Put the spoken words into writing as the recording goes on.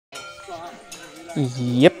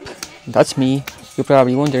Yep, that's me. You're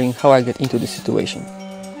probably wondering how I get into this situation.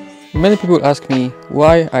 Many people ask me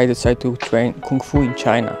why I decided to train Kung Fu in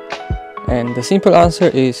China. And the simple answer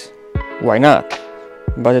is, why not?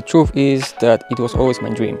 But the truth is that it was always my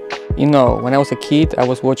dream. You know, when I was a kid, I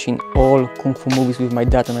was watching all Kung Fu movies with my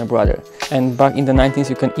dad and my brother. And back in the 90s,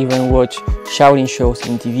 you can even watch Shaolin shows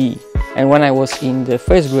in TV. And when I was in the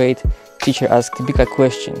first grade, teacher asked the big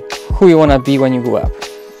question, who you wanna be when you grow up?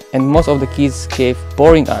 And most of the kids gave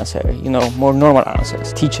boring answers, you know, more normal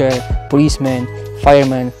answers. Teacher, policeman,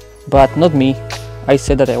 fireman, but not me. I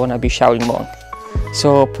said that I wanna be Shaolin monk.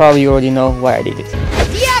 So probably you already know why I did it.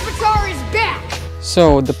 The Avatar is back!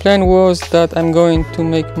 So the plan was that I'm going to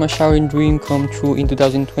make my Shaolin dream come true in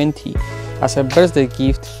 2020 as a birthday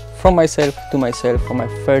gift from myself to myself for my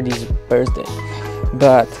 30th birthday.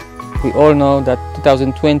 But we all know that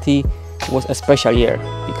 2020 was a special year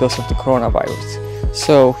because of the coronavirus.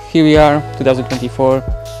 So here we are, 2024,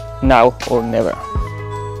 now or never.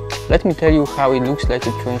 Let me tell you how it looks like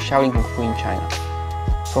to train Shaolin Kung Fu in China.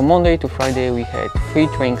 From Monday to Friday we had 3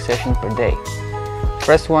 training sessions per day.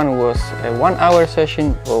 First one was a 1-hour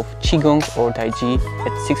session of Qigong or Tai Chi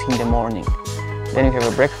at 6 in the morning. Then we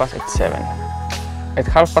have a breakfast at 7. At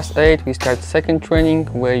 8:30 we start second training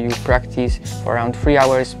where you practice for around 3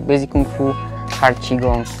 hours basic Kung Fu, hard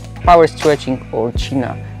Qigong, power stretching or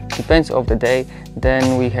China. Depends of the day.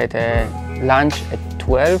 Then we had a lunch at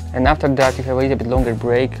 12 and after that you have a little bit longer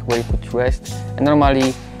break where you could rest, and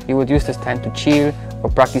normally you would use this time to chill or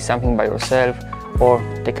practice something by yourself or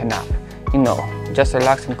take a nap. You know, just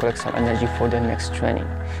relax and collect some energy for the next training,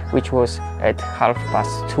 which was at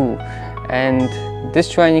 2:30. And this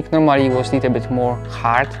training normally was a little bit more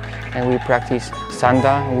hard and we practice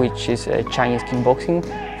Sanda, which is a Chinese kickboxing,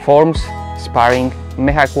 forms, sparring,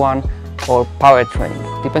 Mehak one or power training,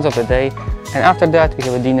 depends on the day. And after that we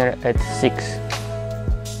have a dinner at 6.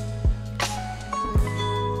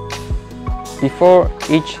 Before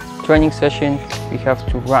each training session we have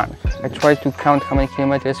to run. I tried to count how many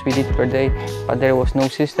kilometers we did per day, but there was no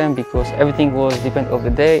system because everything was depend of the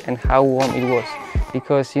day and how warm it was.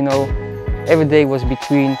 Because you know, every day was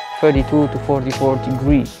between 32 to 44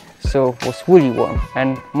 degrees, so it was really warm.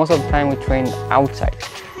 And most of the time we trained outside.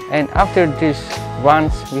 And after these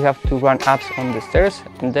runs, we have to run up on the stairs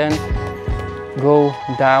and then go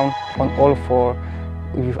down on all 4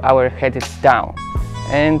 with our heads down.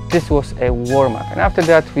 And this was a warm-up. And after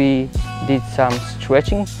that we did some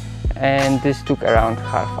stretching and this took around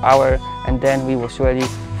half hour and then we was ready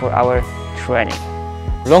for our training.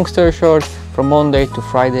 Long story short, from Monday to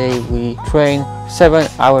Friday we train 7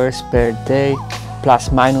 hours per day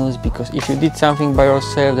plus minus, because if you did something by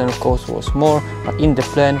yourself then of course it was more, but in the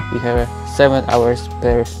plan we have 7 hours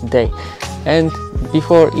per day. And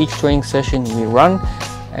before each training session we run,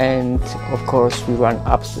 and of course we run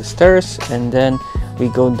up the stairs and then we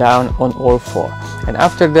go down on all 4. And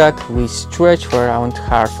after that we stretch for around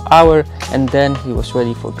half hour and then we was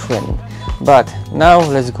ready for training. But now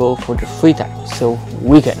let's go for the free time, so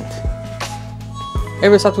weekend.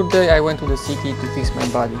 Every Saturday I went to the city to fix my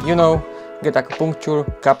body, you know, get acupuncture,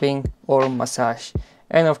 cupping or massage,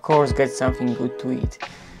 and of course get something good to eat.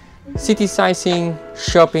 City sightseeing,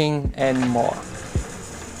 shopping and more.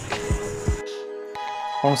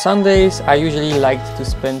 On Sundays I usually like to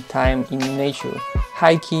spend time in nature,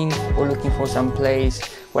 hiking or looking for some place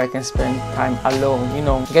where I can spend time alone, you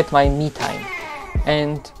know, get my me time.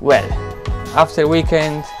 And well, after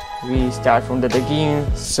weekend we start from the beginning,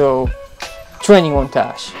 so training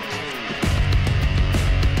montage.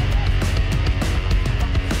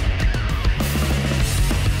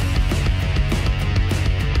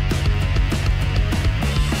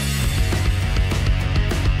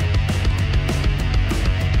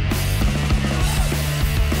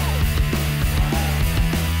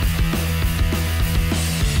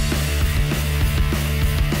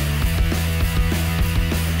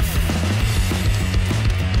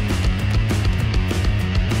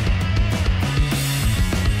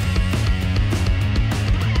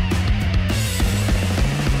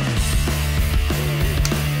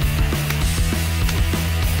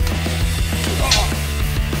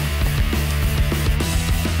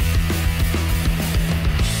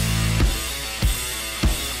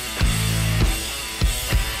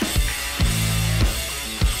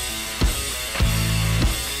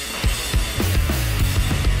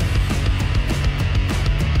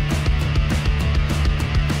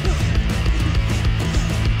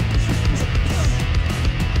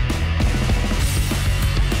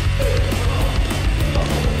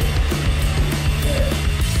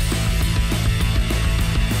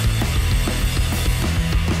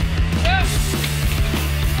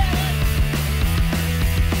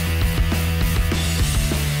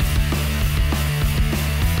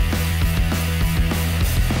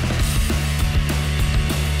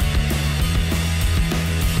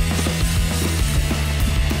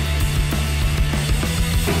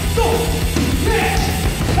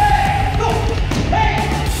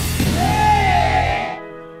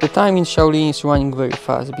 The time in Shaolin is running very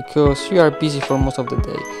fast because you are busy for most of the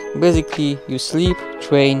day. Basically, you sleep,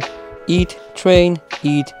 train, eat,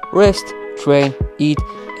 rest, train, eat,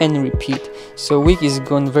 and repeat. So week is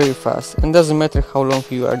gone very fast, and doesn't matter how long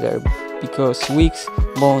you are there, because weeks,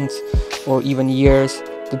 months, or even years,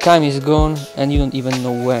 the time is gone and you don't even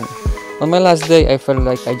know when. On my last day, I felt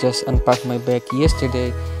like I just unpacked my bag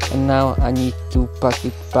yesterday, and now I need to pack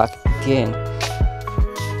it back again.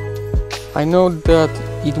 I know that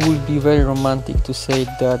it would be very romantic to say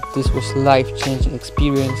that this was life-changing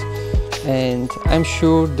experience, and I'm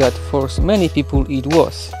sure that for many people it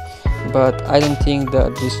was. But I don't think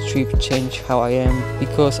that this trip changed how I am,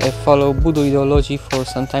 because I follow Buddha ideology for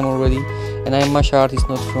some time already, and I'm a martial artist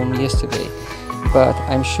not from yesterday. But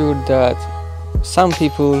I'm sure that some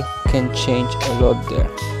people can change a lot there.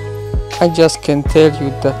 I just can tell you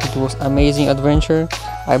that it was amazing adventure.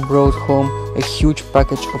 I brought home a huge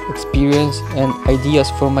package of experience and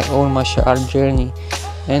ideas for my own martial art journey,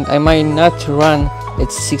 and I might not run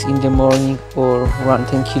at 6 in the morning or run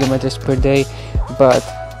 10 kilometers per day, but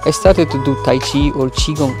I started to do Tai Chi or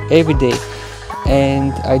Qigong every day,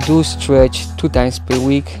 and I do stretch 2 times per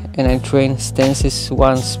week, and I train stances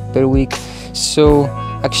once per week. So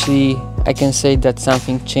actually I can say that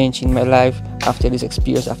something changed in my life after this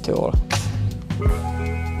experience after all.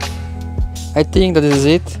 I think that is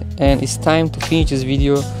it, and it's time to finish this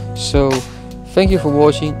video, so thank you for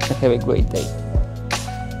watching and have a great day.